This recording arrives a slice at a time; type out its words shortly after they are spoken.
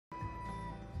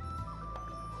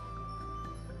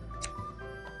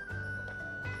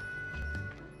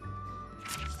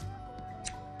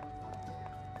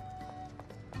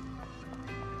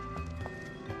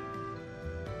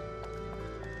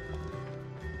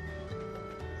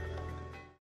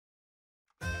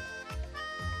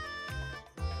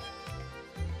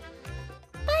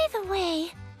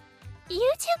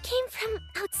You two came from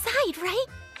outside, right?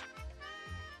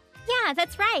 Yeah,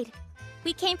 that's right.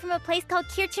 We came from a place called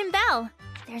Kirchenbell.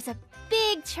 There's a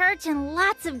big church and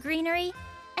lots of greenery,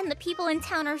 and the people in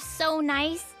town are so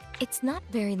nice. It's not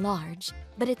very large,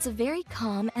 but it's a very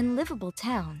calm and livable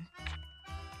town.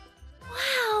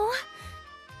 Wow.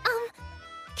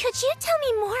 Could you tell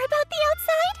me more about the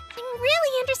outside? I'm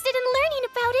really interested in learning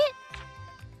about it.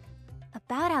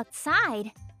 About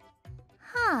outside?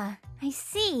 Huh, I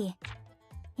see.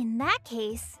 In that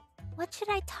case, what should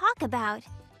I talk about?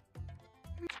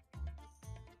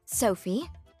 Sophie,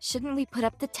 shouldn't we put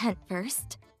up the tent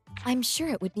first? I'm sure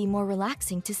it would be more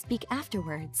relaxing to speak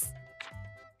afterwards.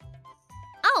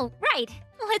 Oh, right.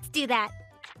 Let's do that.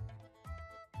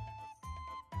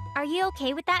 Are you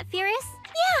okay with that, Firis?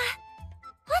 Yeah.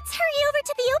 Let's hurry over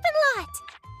to the open lot.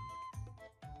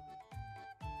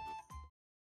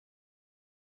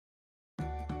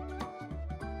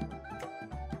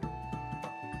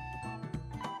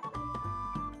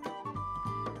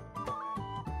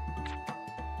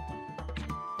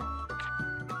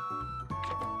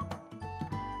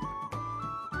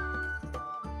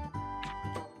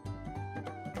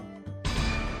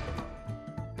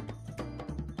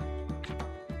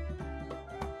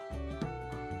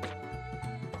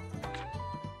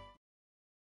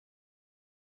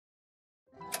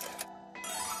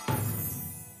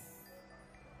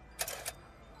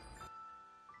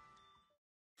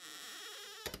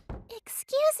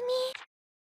 Excuse me.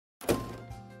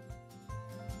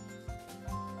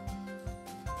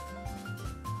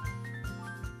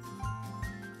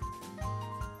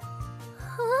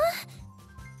 Huh?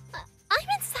 I'm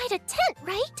inside a tent,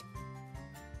 right?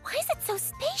 Why is it so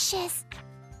spacious?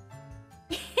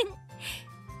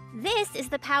 This is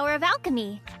the power of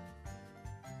alchemy.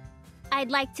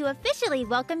 I'd like to officially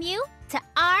welcome you to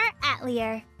our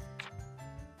Atelier.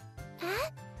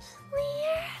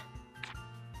 Atelier?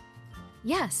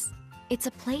 Yes, it's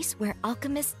a place where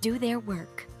alchemists do their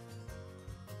work.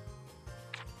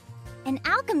 And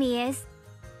alchemy is...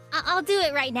 I'll do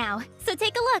it right now, so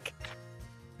take a look.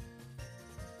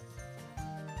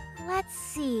 Let's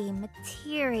see,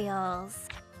 materials.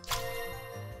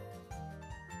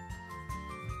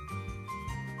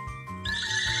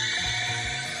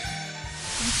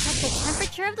 And set the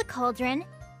temperature of the cauldron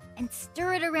and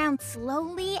stir it around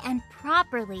slowly and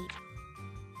properly.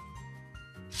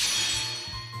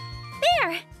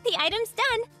 There! The item's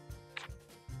done!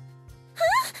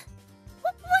 Huh?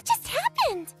 What just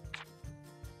happened?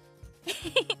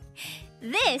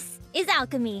 This is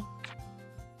alchemy.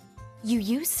 You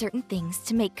use certain things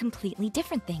to make completely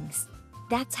different things.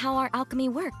 That's how our alchemy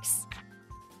works.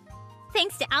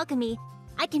 Thanks to alchemy,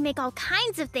 I can make all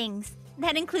kinds of things.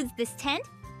 That includes this tent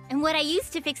and what I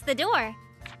used to fix the door.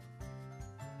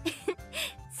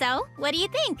 So, what do you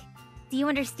think? Do you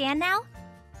understand now?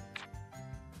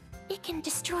 It can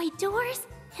destroy doors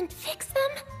and fix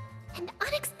them, and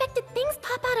unexpected things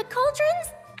pop out of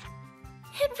cauldrons?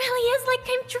 It really is like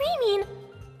I'm dreaming.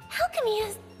 Alchemy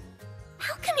is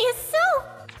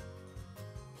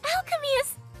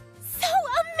so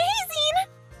amazing!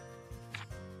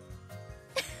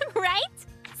 Right?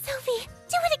 Sophie,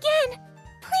 do it again!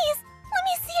 Please, let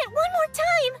me see it one more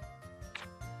time!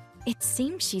 It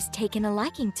seems she's taken a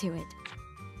liking to it.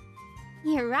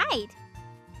 You're right.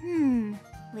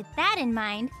 With that in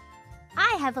mind,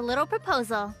 I have a little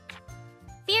proposal.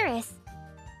 Firis,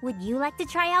 would you like to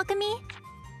try alchemy?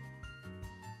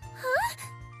 Huh?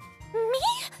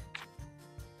 Me?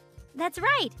 That's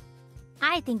right.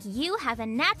 I think you have a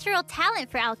natural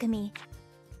talent for alchemy.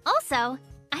 Also,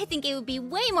 I think it would be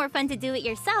way more fun to do it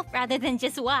yourself rather than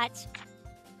just watch.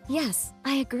 Yes,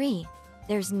 I agree.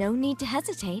 There's no need to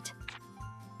hesitate.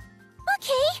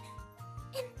 Okay.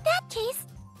 In that case,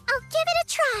 I'll give it a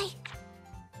try.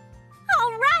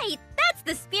 All right, that's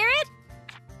the spirit.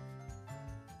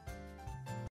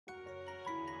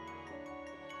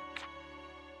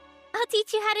 I'll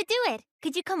teach you how to do it.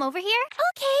 Could you come over here?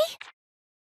 Okay.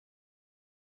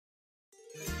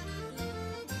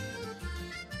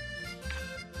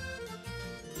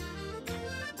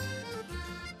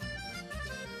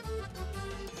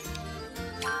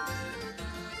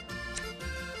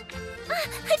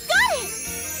 I've got it!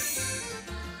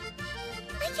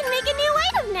 I can make a new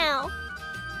item now!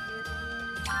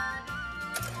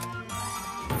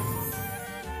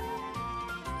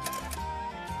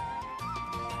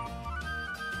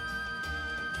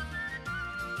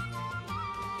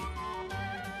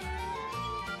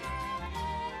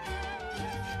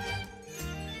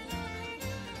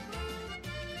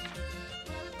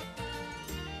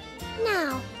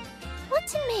 Now, what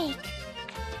to make?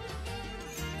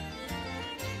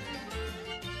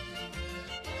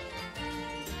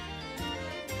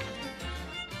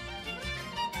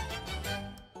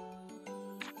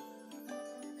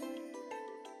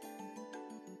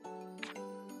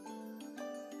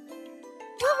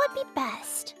 would be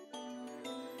best.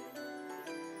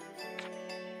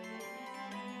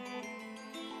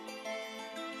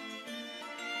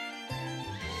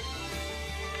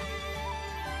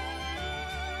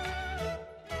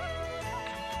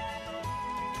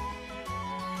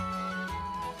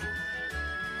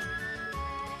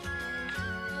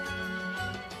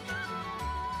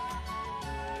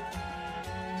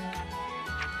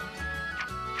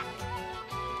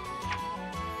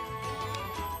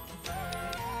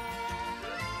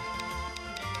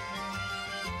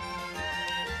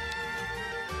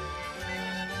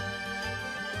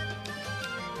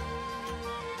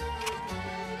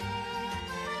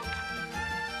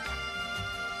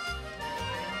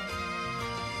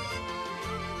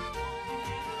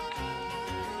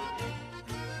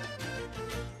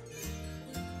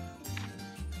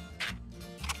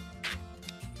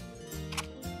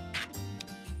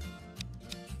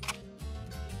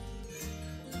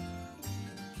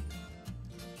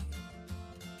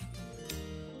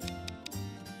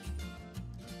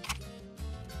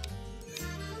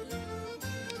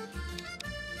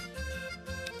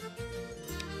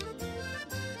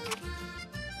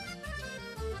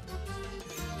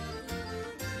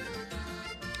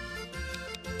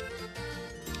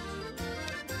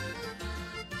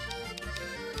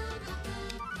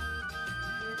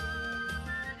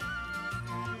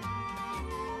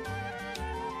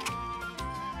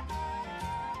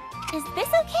 Is this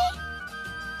okay?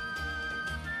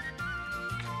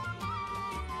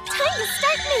 Time to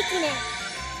start making it!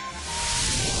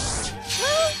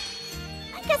 Well,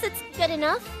 I guess it's good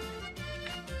enough.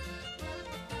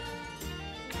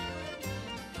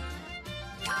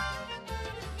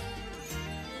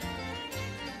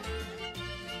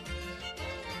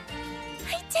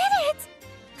 I did it!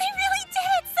 I really did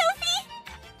it, Sophie!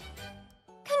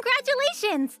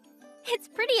 Congratulations! It's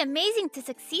pretty amazing to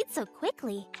succeed so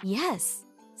quickly. Yes,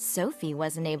 Sophie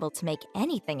wasn't able to make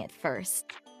anything at first.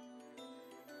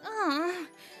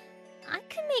 I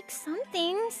can make some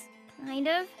things, kind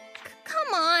of.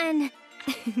 Come on!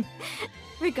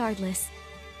 Regardless,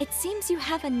 it seems you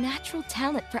have a natural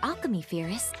talent for alchemy,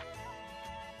 Firis.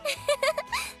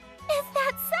 Is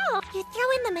that so? You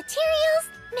throw in the materials,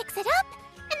 mix it up,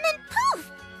 and then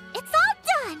poof! It's all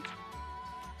done!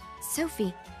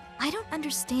 Sophie, I don't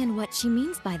understand what she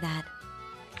means by that.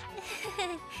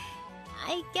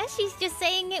 I guess she's just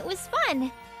saying it was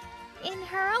fun. In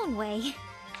her own way.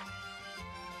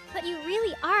 But you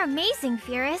really are amazing,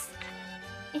 Firis.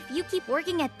 If you keep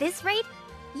working at this rate,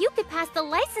 you could pass the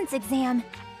license exam.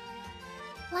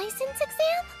 License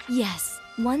exam? Yes,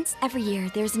 once every year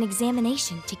there's an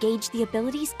examination to gauge the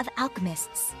abilities of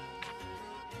alchemists.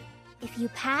 If you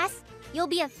pass, you'll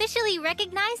be officially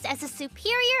recognized as a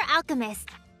superior alchemist.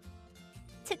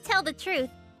 To tell the truth,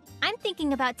 I'm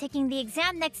thinking about taking the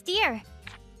exam next year.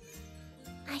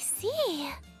 I see.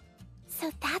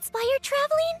 So that's why you're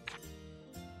traveling?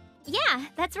 Yeah,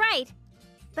 that's right.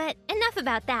 But enough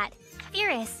about that.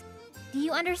 Firis, do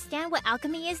you understand what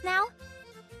alchemy is now?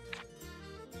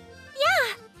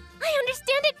 Yeah, I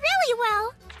understand it really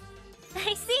well.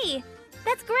 I see.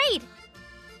 That's great.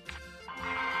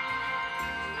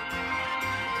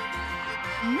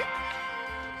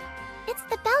 It's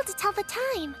the bell to tell the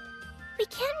time. We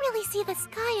can't really see the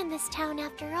sky in this town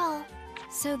after all.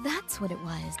 So that's what it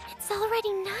was. It's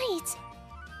already night.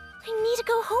 I need to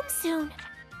go home soon.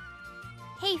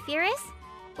 Hey, Firis.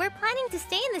 We're planning to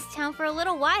stay in this town for a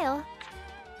little while.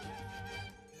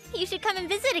 You should come and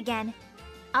visit again.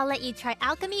 I'll let you try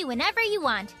alchemy whenever you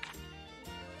want.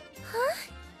 Huh?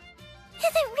 Is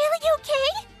it really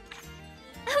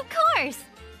okay? Of course!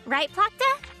 Right,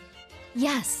 Plakta?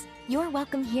 Yes, you're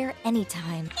welcome here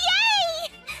anytime.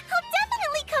 Yay! I'll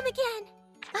definitely come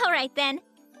again. All right, then.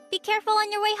 Be careful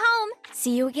on your way home.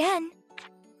 See you again.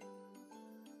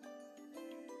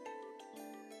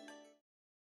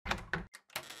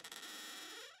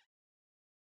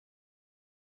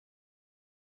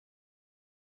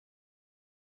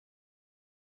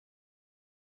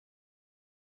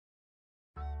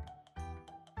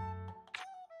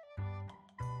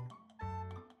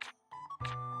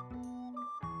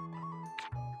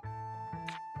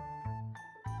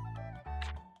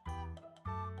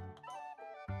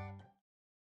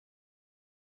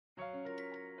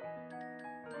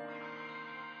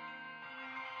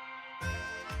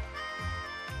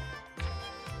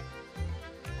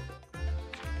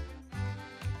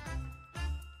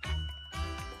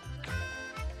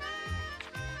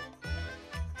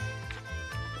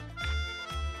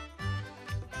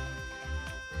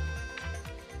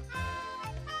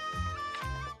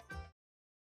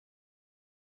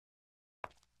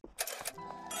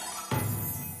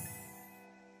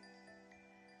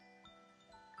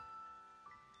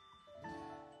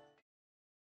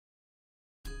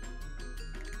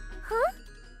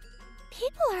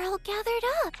 people are all gathered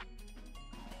up.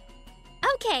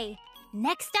 Okay,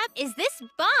 next up is this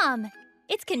bomb.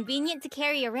 It's convenient to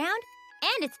carry around,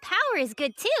 and its power is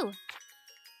good too.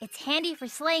 It's handy for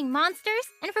slaying monsters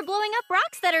and for blowing up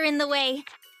rocks that are in the way.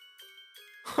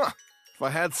 Huh. If I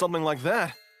had something like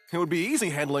that, it would be easy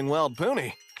handling Wild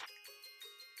Pony.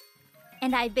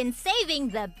 And I've been saving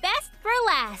the best for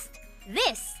last.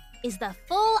 This is the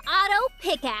full auto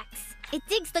pickaxe. It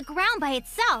digs the ground by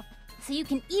itself, so you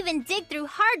can even dig through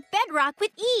hard bedrock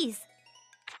with ease.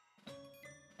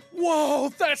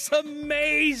 Whoa, that's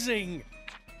amazing!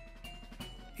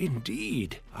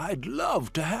 Indeed, I'd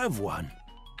love to have one.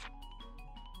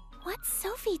 What's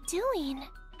Sophie doing?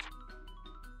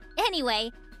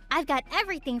 Anyway, I've got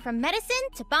everything from medicine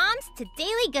to bombs to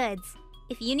daily goods.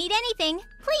 If you need anything,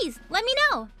 please let me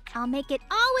know. I'll make it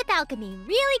all with alchemy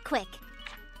really quick.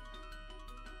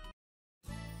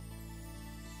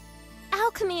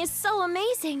 Alchemy is so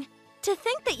amazing. To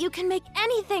think that you can make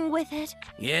anything with it.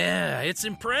 Yeah, it's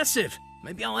impressive.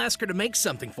 Maybe I'll ask her to make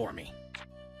something for me.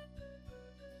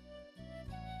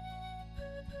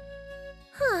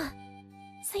 Huh.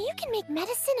 So you can make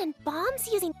medicine and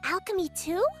bombs using alchemy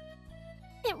too?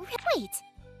 Wait.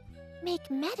 Make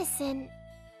medicine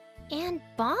and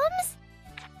bombs?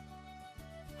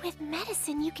 With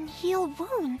medicine you can heal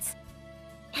wounds.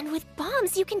 And with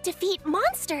bombs you can defeat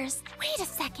monsters. Wait a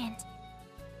second.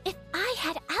 If I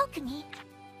had alchemy...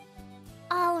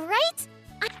 Alright,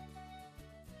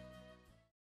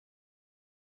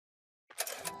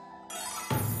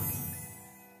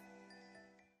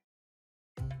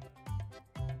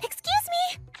 Excuse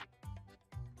me?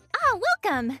 Ah,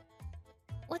 welcome!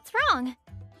 What's wrong?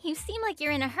 You seem like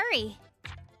you're in a hurry.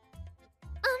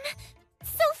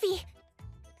 Sophie,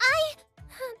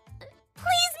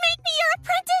 please make me your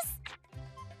apprentice!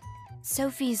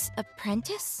 Sophie's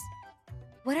apprentice?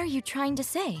 What are you trying to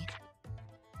say?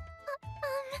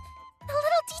 The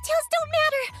little details don't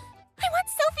matter. I want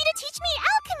Sophie to teach me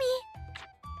alchemy.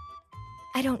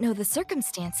 I don't know the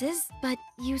circumstances, but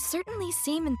you certainly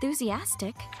seem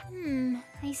enthusiastic.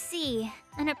 I see.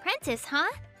 An apprentice,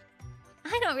 huh?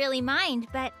 I don't really mind,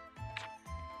 but...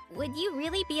 would you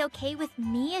really be okay with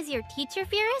me as your teacher,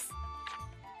 Firis?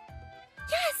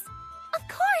 Yes, of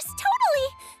course, totally.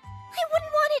 I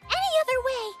wouldn't want it any other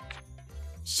way.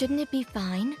 Shouldn't it be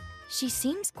fine? She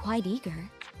seems quite eager.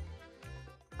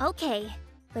 Okay,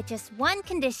 but just one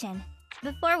condition.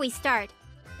 Before we start,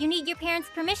 you need your parents'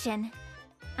 permission.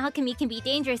 Alchemy can be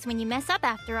dangerous when you mess up,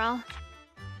 after all.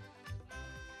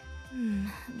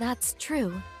 That's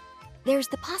true. There's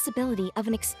the possibility of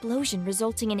an explosion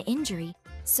resulting in injury,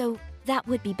 so that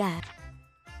would be bad.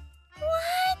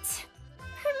 What?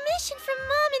 Permission from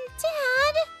Mom and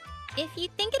Dad? If you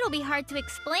think it'll be hard to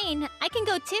explain, I can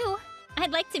go too.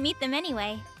 I'd like to meet them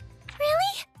anyway.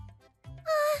 Really?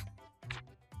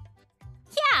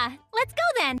 Yeah, let's go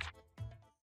then!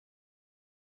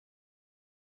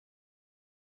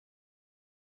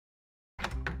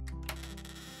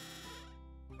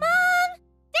 Mom!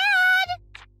 Dad!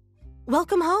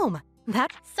 Welcome home.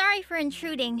 Sorry for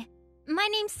intruding. My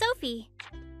name's Sophie.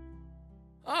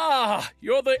 Ah,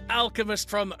 you're the alchemist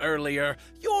from earlier.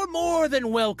 You're more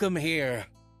than welcome here.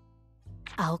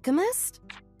 Alchemist?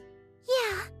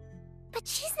 Yeah, but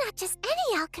she's not just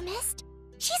any alchemist.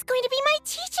 She's going to be my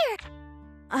teacher.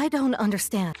 I don't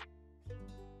understand.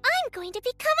 I'm going to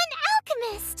become an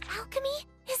alchemist. Alchemy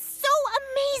is so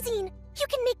amazing. You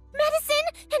can make medicine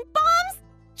and bombs,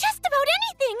 just about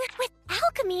anything. With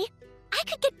alchemy, I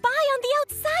could get by on the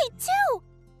outside too.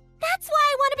 That's why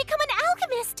I want to become an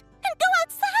alchemist and go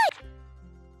outside.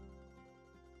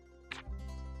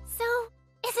 So,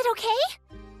 is it okay?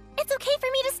 It's okay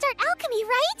for me to start alchemy,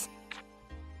 right?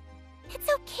 It's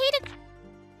okay to...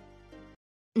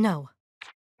 No.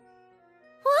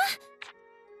 What?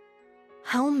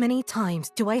 How many times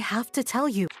do I have to tell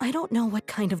you? I don't know what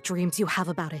kind of dreams you have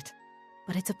about it,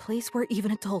 but it's a place where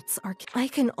even adults are... I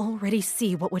can already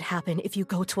see what would happen if you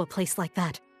go to a place like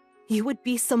that. You would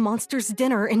be some monster's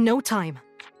dinner in no time.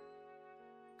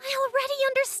 I already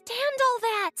understand all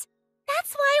that.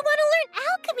 That's why I want to learn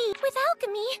alchemy. With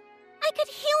alchemy, I could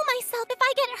heal myself if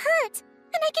I get hurt,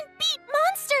 and I can beat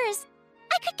monsters.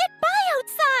 I could get by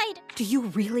outside. Do you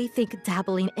really think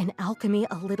dabbling in alchemy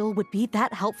a little would be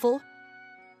that helpful?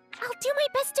 I'll do my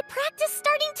best to practice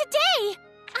starting today.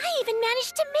 I even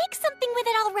managed to make something with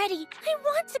it already. I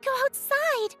want to go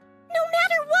outside, no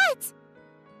matter what.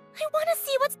 I want to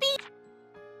see what's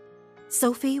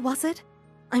Sophie, was it?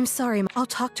 I'm sorry, I'll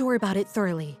talk to her about it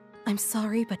thoroughly. I'm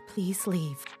sorry, but please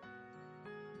leave.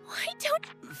 Why don't...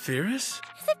 Firis?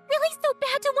 Is it really so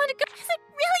bad to want to go? Is it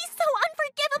really so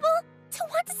unforgivable to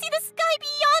want to see the sky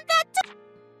beyond that?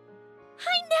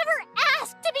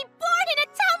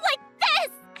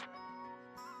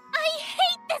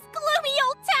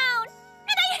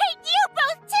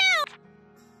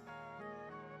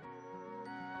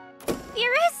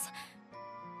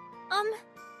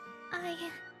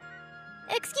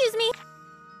 Excuse me.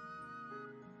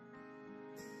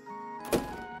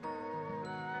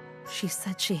 She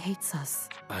said she hates us.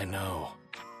 I know.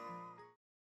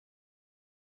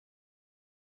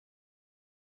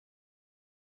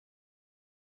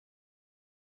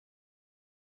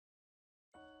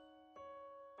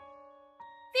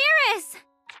 Firis!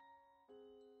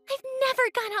 I've never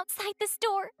gone outside this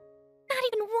door. Not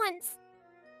even once.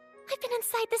 I've been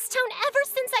inside this town ever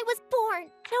since I was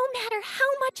born, no matter how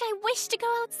much I wish to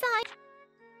go outside.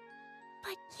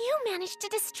 But you managed to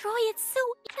destroy it, so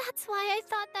that's why I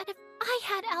thought that if I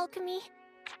had alchemy,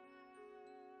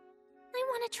 I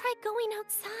want to try going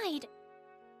outside.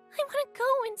 I want to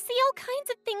go and see all kinds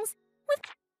of things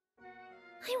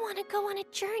I want to go on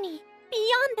a journey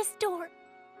beyond this door,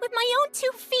 with my own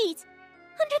 2 feet,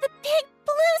 under the big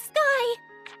blue sky.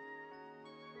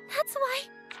 That's why,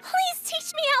 please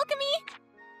teach me alchemy!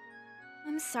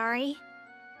 I'm sorry.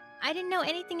 I didn't know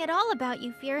anything at all about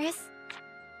you, Firis.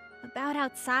 About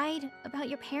outside, about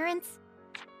your parents.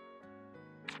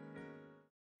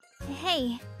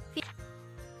 Hey,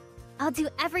 I'll do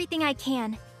everything I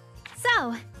can.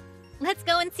 So, let's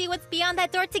go and see what's beyond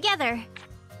that door together.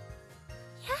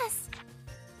 Yes.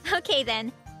 Okay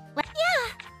then.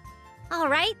 Yeah,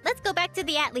 Alright, let's go back to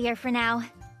the Atelier for now.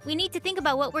 We need to think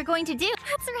about what we're going to do.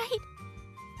 that's right.